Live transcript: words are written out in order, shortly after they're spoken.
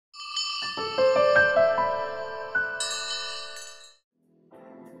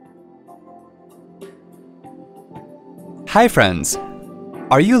Hi friends!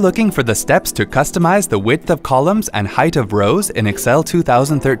 Are you looking for the steps to customize the width of columns and height of rows in Excel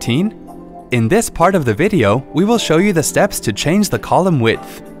 2013? In this part of the video, we will show you the steps to change the column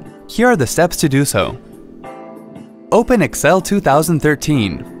width. Here are the steps to do so. Open Excel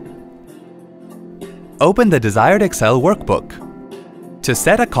 2013. Open the desired Excel workbook. To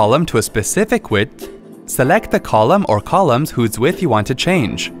set a column to a specific width, select the column or columns whose width you want to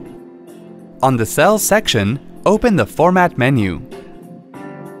change. On the Cells section, open the Format menu.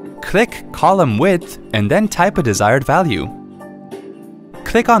 Click Column Width and then type a desired value.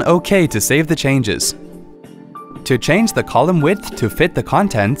 Click on OK to save the changes. To change the column width to fit the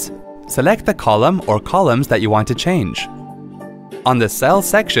contents, select the column or columns that you want to change. On the Cells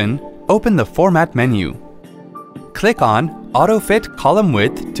section, open the Format menu. Click on Auto Fit Column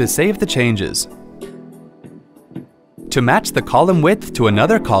Width to save the changes. To match the column width to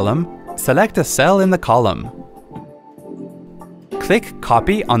another column, select a cell in the column. Click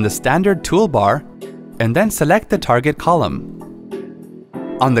Copy on the standard toolbar and then select the target column.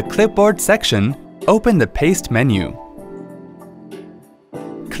 On the Clipboard section, open the Paste menu.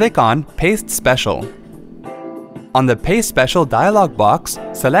 Click on Paste Special. On the Paste Special dialog box,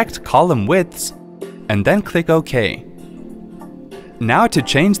 select Column Widths and then click OK. Now to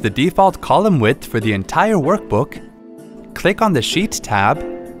change the default column width for the entire workbook, click on the Sheet tab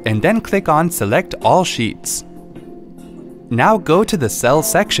and then click on Select All Sheets. Now go to the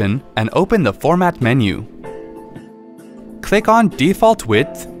Cells section and open the Format menu. Click on Default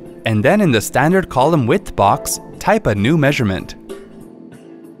Width and then in the Standard Column Width box, type a new measurement.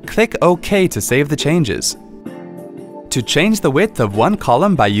 Click OK to save the changes. To change the width of one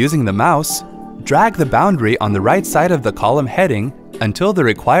column by using the mouse, drag the boundary on the right side of the column heading until the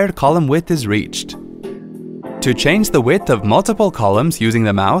required column width is reached. To change the width of multiple columns using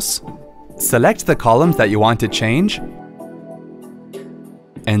the mouse, select the columns that you want to change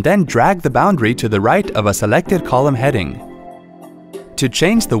and then drag the boundary to the right of a selected column heading. To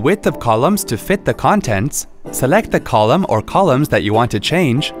change the width of columns to fit the contents, select the column or columns that you want to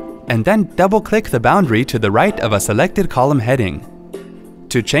change and then double-click the boundary to the right of a selected column heading.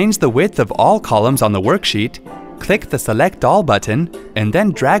 To change the width of all columns on the worksheet, click the Select All button and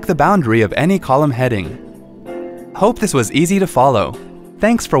then drag the boundary of any column heading. Hope this was easy to follow.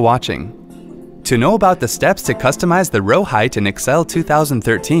 Thanks for watching. To know about the steps to customize the row height in Excel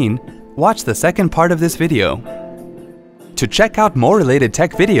 2013, watch the second part of this video. To check out more related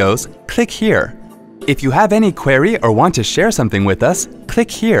tech videos, click here. If you have any query or want to share something with us, click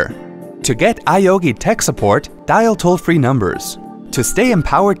here. To get iYogi tech support, dial toll-free numbers. To stay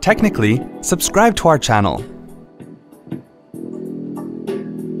empowered technically, subscribe to our channel.